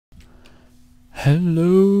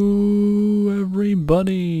Hello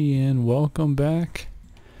everybody and welcome back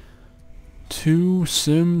to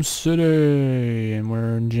SimCity, and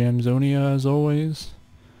we're in Jamzonia as always,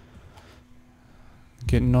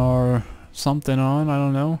 getting our something on, I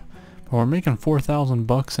don't know, but we're making 4,000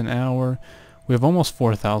 bucks an hour. We have almost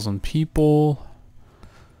 4,000 people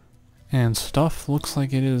and stuff looks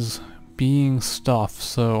like it is being stuffed,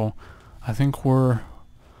 so I think we're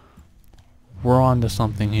on to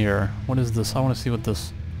something here. What is this? I want to see what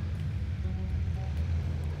this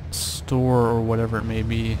store or whatever it may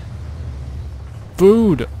be.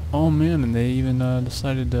 Food! Oh man, and they even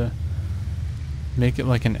decided to make it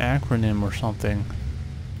like an acronym or something.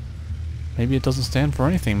 Maybe it doesn't stand for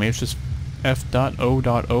anything. Maybe it's just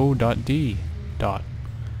F.O.O.D. But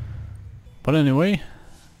anyway,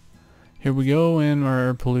 here we go, and our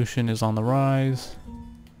air pollution is on the rise.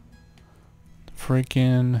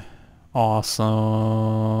 Freaking awesome.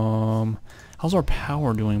 How's our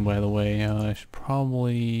power doing, by the way? I should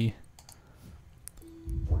probably...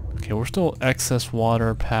 Okay, we're still excess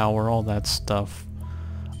water, power, all that stuff.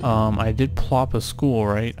 I did plop a school,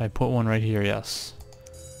 right? I put one right here, yes.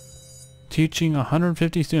 Teaching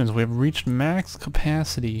 150 students. We have reached max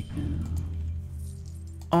capacity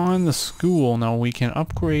on the school. Now we can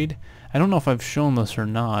upgrade. I don't know if I've shown this or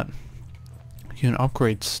not. You can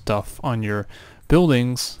upgrade stuff on your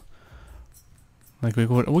buildings. Like we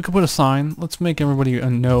could put a sign. Let's make everybody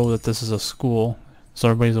know that this is a school, so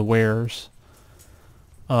everybody's awares.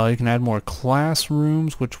 You can add more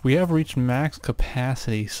classrooms, which we have reached max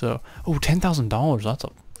capacity. So, oh, $10,000. That's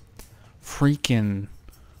a freaking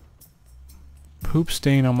poop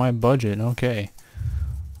stain on my budget. Okay.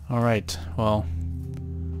 All right. Well,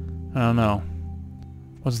 I don't know.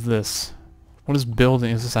 What's this? What is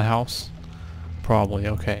building? Is this a house? Probably.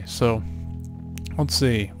 Okay. So, let's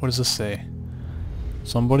see. What does this say?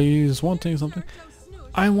 Somebody's wanting something.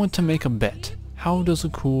 I want to make a bet. How does a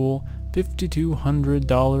cool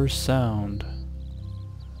 $5,200 sound?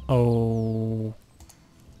 Oh,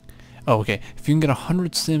 okay. If you can get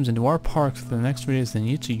 100 Sims into our parks for the next 3 days, then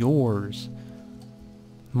it's yours.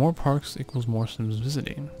 More parks equals more Sims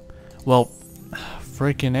visiting. Well,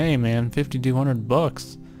 freaking A, man. 5,200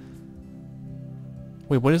 bucks.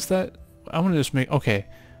 Wait, what is that? I want to just make... Okay.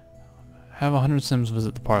 Have 100 Sims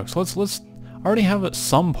visit the parks. Let's I already have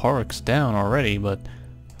some parks down already, but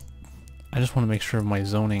I just want to make sure my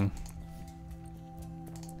zoning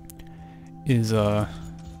is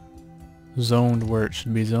zoned where it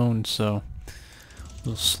should be zoned. So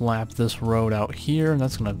we'll slap this road out here, and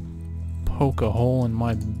that's gonna poke a hole in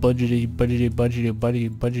my budgie.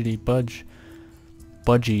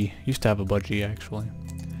 Used to have a budgie, actually.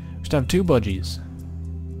 Used to have 2 budgies.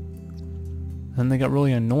 Then they got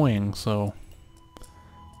really annoying, so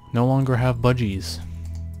no longer have budgies.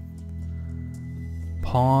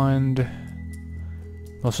 Pond.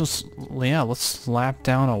 Let's slap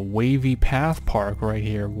down a wavy path park right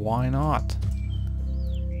here. Why not?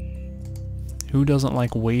 Who doesn't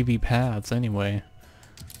like wavy paths anyway?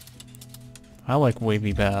 I like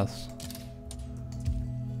wavy paths.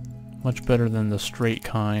 Much better than the straight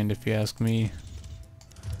kind, if you ask me.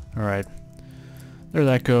 Alright. There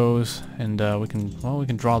that goes. And we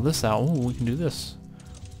can draw this out. Oh, we can do this.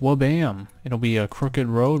 Wabam! It'll be a crooked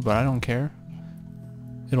road, but I don't care.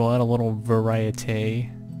 It'll add a little variety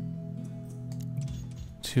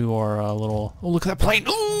to our little... Oh, look at that plane!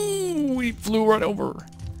 Ooh! He flew right over!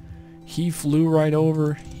 He flew right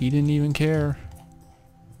over. He didn't even care.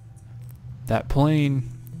 That plane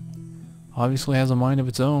obviously has a mind of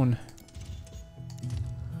its own.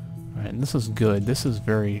 Alright, this is good. This is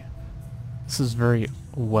very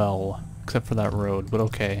well, except for that road, but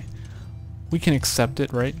okay. We can accept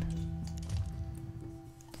it, right?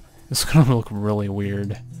 It's gonna look really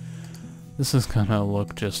weird. This is gonna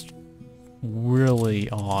look just really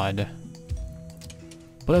odd.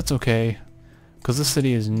 But that's okay, because this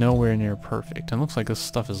city is nowhere near perfect. And it looks like this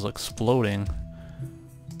stuff is exploding.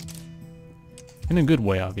 In a good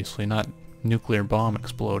way, obviously, not nuclear bomb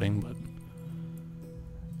exploding, but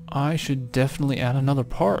I should definitely add another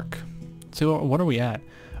park. So what are we at?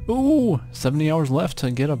 Ooh! 70 hours left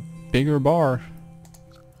to get a bigger bar.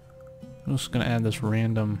 I'm just gonna add this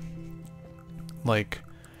random, like,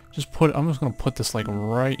 I'm just gonna put this like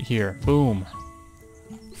right here. Boom.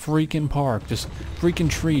 Freaking park. Just freaking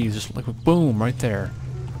trees. Just like boom right there.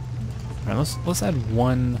 Alright, let's add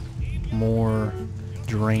one more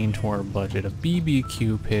drain to our budget. A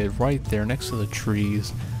BBQ pit right there next to the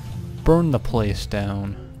trees. Burn the place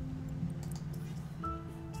down.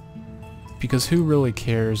 Because who really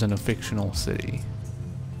cares in a fictional city?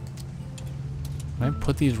 Can I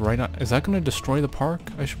put these right on? Is that gonna destroy the park?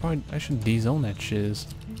 I should de-zone that shiz.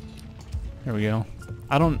 There we go.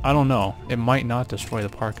 I don't know. It might not destroy the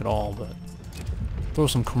park at all, but throw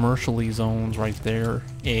some commercially zones right there.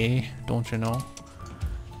 Don't you know?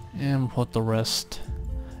 And put the rest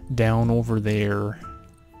down over there.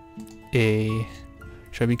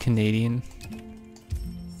 Should I be Canadian?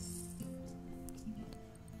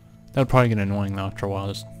 That would probably get annoying after a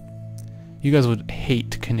while. You guys would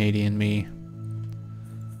hate Canadian me.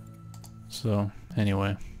 So,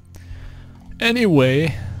 anyway. I'm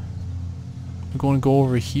going to go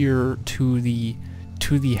over here to the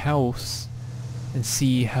house and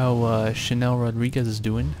see how Chanel Rodriguez is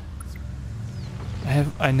doing.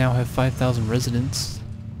 I now have 5,000 residents.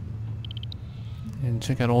 And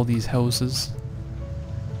check out all these houses.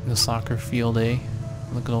 The soccer field,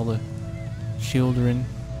 Look at all the children.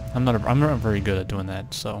 I'm not very good at doing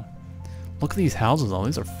that, so look at these houses though.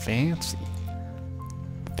 These are fancy.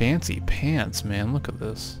 Fancy pants, man. Look at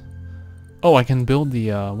this. Oh, I can build the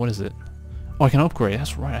what is it? Oh, I can upgrade.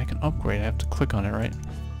 That's right, I can upgrade. I have to click on it, right?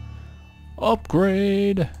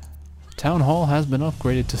 Upgrade! Town Hall has been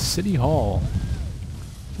upgraded to City Hall.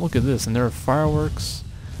 Look at this, and there are fireworks,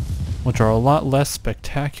 which are a lot less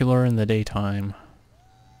spectacular in the daytime.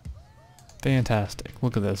 Fantastic.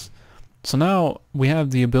 Look at this. So now we have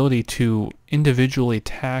the ability to individually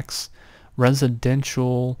tax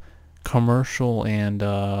residential, commercial, and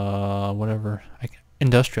whatever.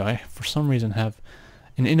 Industrial. I, for some reason, have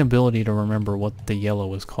an inability to remember what the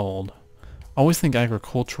yellow is called. I always think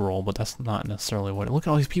agricultural, but that's not necessarily what it... Look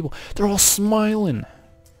at all these people. They're all smiling.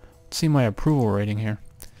 Let's see my approval rating here.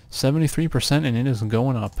 73%, and it is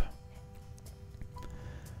going up.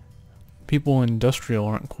 People in industrial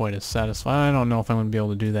aren't quite as satisfied. I don't know if I'm going to be able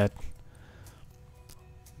to do that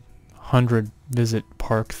 100 visit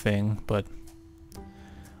park thing, but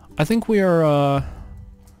I think we are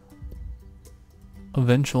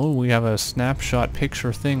eventually. We have a snapshot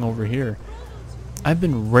picture thing over here. I've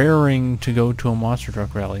been raring to go to a monster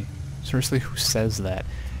truck rally. Seriously, who says that?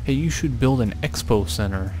 Hey, you should build an expo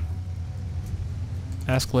center.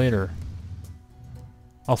 Ask later.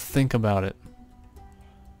 I'll think about it.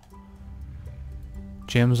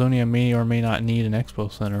 Jamzonia may or may not need an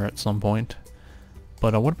expo center at some point.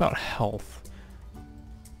 But what about health?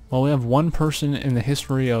 Well, we have one person in the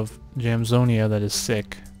history of Jamzonia that is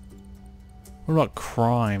sick. What about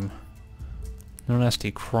crime? No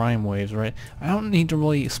nasty crime waves, right? I don't need to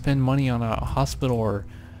really spend money on a hospital or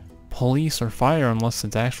police or fire unless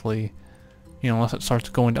it's actually, you know, unless it starts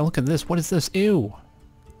going down. Look at this. What is this? Ew.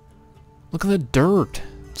 Look at the dirt.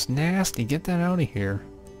 It's nasty. Get that out of here.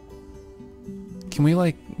 Can we,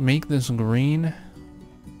 like, make this green?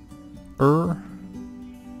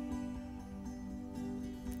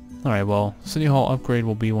 Alright, well, City Hall upgrade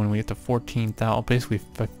will be when we get to 14,000, basically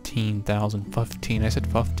 15,000, 15, I said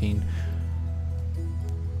 15.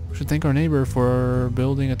 We should thank our neighbor for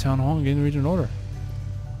building a town hall and getting the region in order.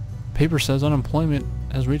 Paper says unemployment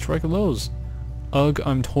has reached record lows. Ugh,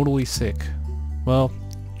 I'm totally sick. Well,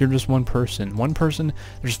 you're just one person. One person,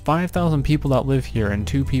 there's 5,000 people that live here and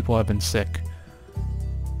 2 people have been sick.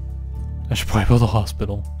 I should probably build a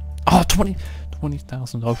hospital. Oh,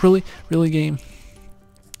 20,000. Oh, really? Really, game?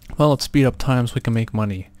 Well, let's speed up time so we can make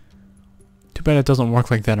money. Too bad it doesn't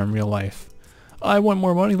work like that in real life. I want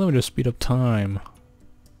more money, let me just speed up time.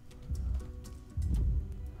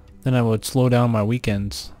 Then I would slow down my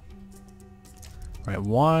weekends. Right,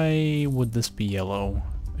 why would this be yellow?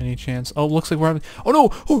 Any chance? Oh, looks like we're having... Oh no!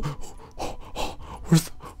 Where's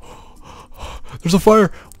the... There's a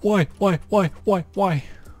fire! Why?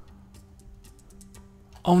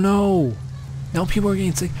 Oh no! Now people are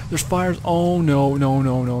getting sick. There's fires. Oh no. Oh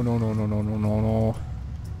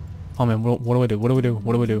man, what do I do?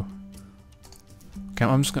 Okay,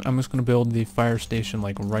 I'm just gonna build the fire station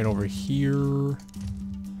like right over here.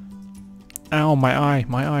 Ow, my eye.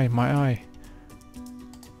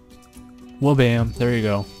 Well, bam, there you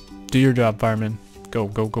go. Do your job, fireman. Go.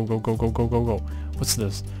 What's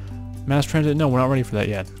this? Mass transit? No, we're not ready for that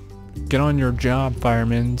yet. Get on your job,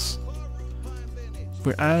 firemen's. If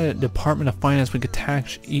we're at a Department of Finance, we could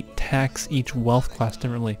tax each wealth class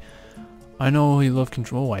differently. I know you love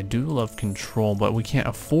control. I do love control, but we can't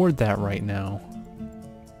afford that right now.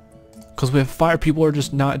 Because we have fire people are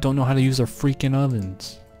just don't know how to use their freaking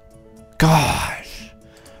ovens. Gosh!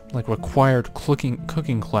 Like required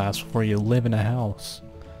cooking class before you live in a house.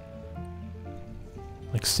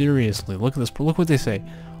 Like seriously, look at this. Look what they say.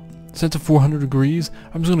 Set to 400 degrees.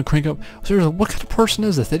 I'm just gonna crank up. Seriously, what kind of person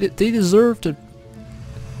is this? They deserve to.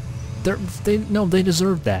 They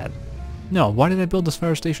deserve that. No, why did I build this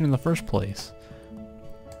fire station in the first place?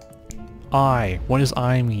 I. What does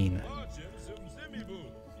I mean?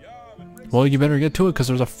 Well, you better get to it because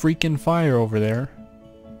there's a freaking fire over there.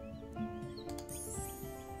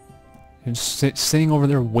 You're just sitting over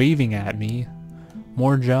there waving at me.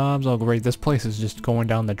 More jobs? Oh great, this place is just going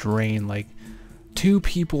down the drain. Like, 2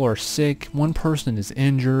 people are sick, 1 person is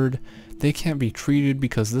injured. They can't be treated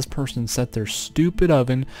because this person set their stupid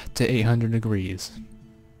oven to 800 degrees.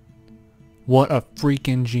 What a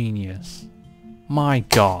freaking genius. My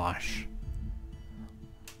gosh.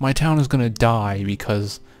 My town is gonna die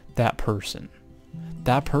because that person.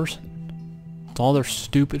 That person. It's all their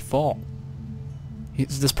stupid fault.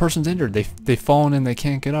 This person's injured. They've fallen and they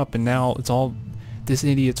can't get up, and now it's all this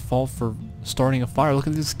idiot's fault for starting a fire. Look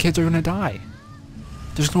at these kids are gonna die.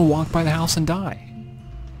 They're just gonna walk by the house and die.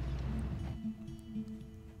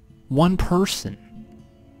 1 person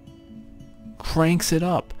cranks it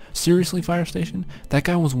up. Seriously, fire station? That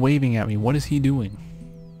guy was waving at me. What is he doing?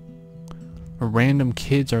 Or random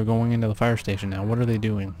kids are going into the fire station now. What are they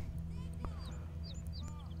doing?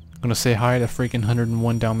 I'm gonna say hi to freaking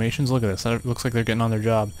 101 Dalmatians. Look at this. That looks like they're getting on their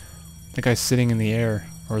job. That guy's sitting in the air.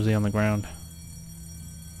 Or is he on the ground?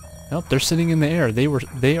 Nope, they're sitting in the air.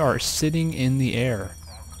 They are sitting in the air.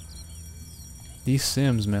 These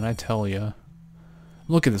Sims, man, I tell ya.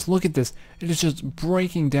 Look at this. Look at this. It is just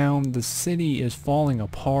breaking down. The city is falling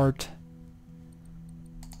apart.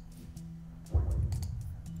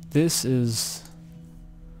 This is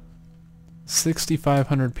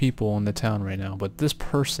 6,500 people in the town right now, but this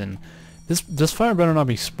person, this fire better not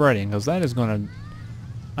be spreading, because that is gonna.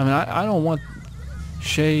 I mean, I don't want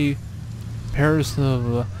Shea Paris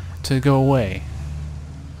to go away.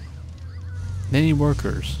 They need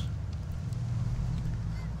workers.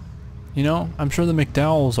 You know, I'm sure the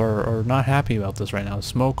McDowells are not happy about this right now.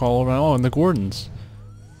 Smoke all over. Oh, and the Gordons.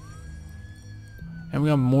 And we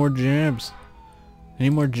got more jobs. I need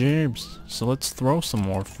more jobs. So let's throw some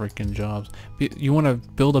more freaking jobs. You want to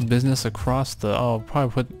build a business across the... Oh,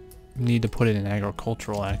 probably need to put it in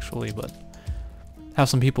agricultural actually, but... Have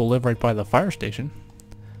some people live right by the fire station.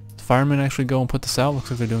 The firemen actually go and put this out. Looks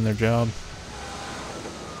like they're doing their job.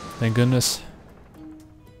 Thank goodness.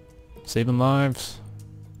 Saving lives.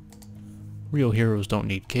 Real heroes don't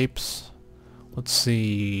need capes. Let's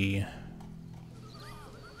see.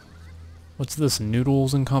 What's this?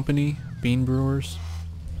 Noodles and Company? Bean Brewers?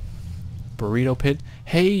 Burrito Pit?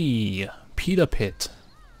 Hey! Pita Pit.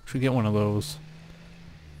 Should get one of those.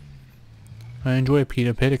 I enjoy a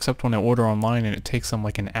Pita Pit, except when I order online and it takes them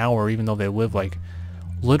like an hour, even though they live like...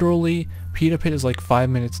 Literally, Pita Pit is like 5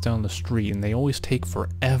 minutes down the street, and they always take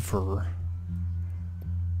forever.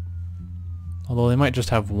 Although they might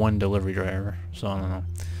just have 1 delivery driver, so I don't know.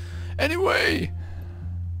 Anyway!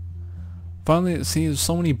 Finally, see, there's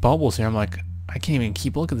so many bubbles here, I'm like, I can't even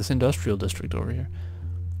keep... Look at this industrial district over here.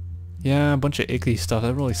 Yeah, a bunch of icky stuff,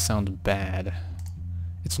 that really sounds bad.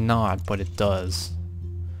 It's not, but it does.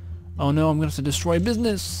 Oh no, I'm gonna have to destroy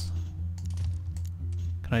business!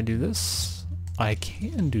 Can I do this? I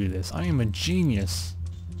can do this. I am a genius.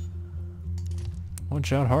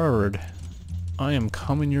 Watch out, Harvard. I am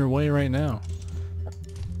coming your way right now.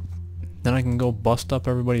 Then I can go bust up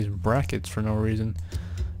everybody's brackets for no reason.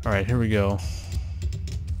 Alright, here we go.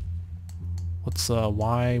 Let's,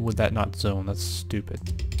 why would that not zone? That's stupid.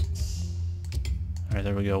 Alright,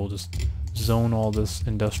 there we go. We'll just zone all this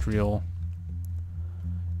industrial.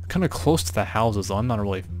 Kind of close to the houses, though. I'm not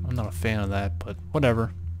a fan of that, but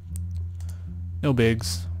whatever. No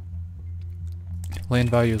bigs. Land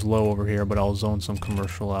value is low over here, but I'll zone some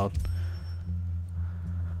commercial out.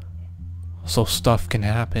 So stuff can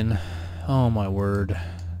happen. Oh my word.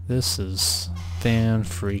 This is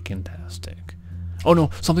fan-freaking-tastic. Oh no,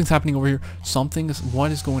 something's happening over here.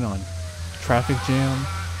 What is going on? Traffic jam?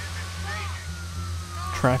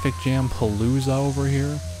 Traffic jam palooza over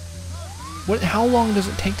here? How long does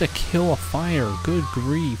it take to kill a fire? Good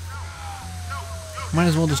grief. Might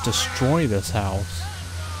as well just destroy this house.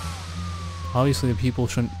 Obviously the people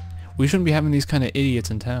we shouldn't be having these kind of idiots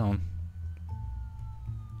in town.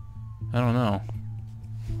 I don't know.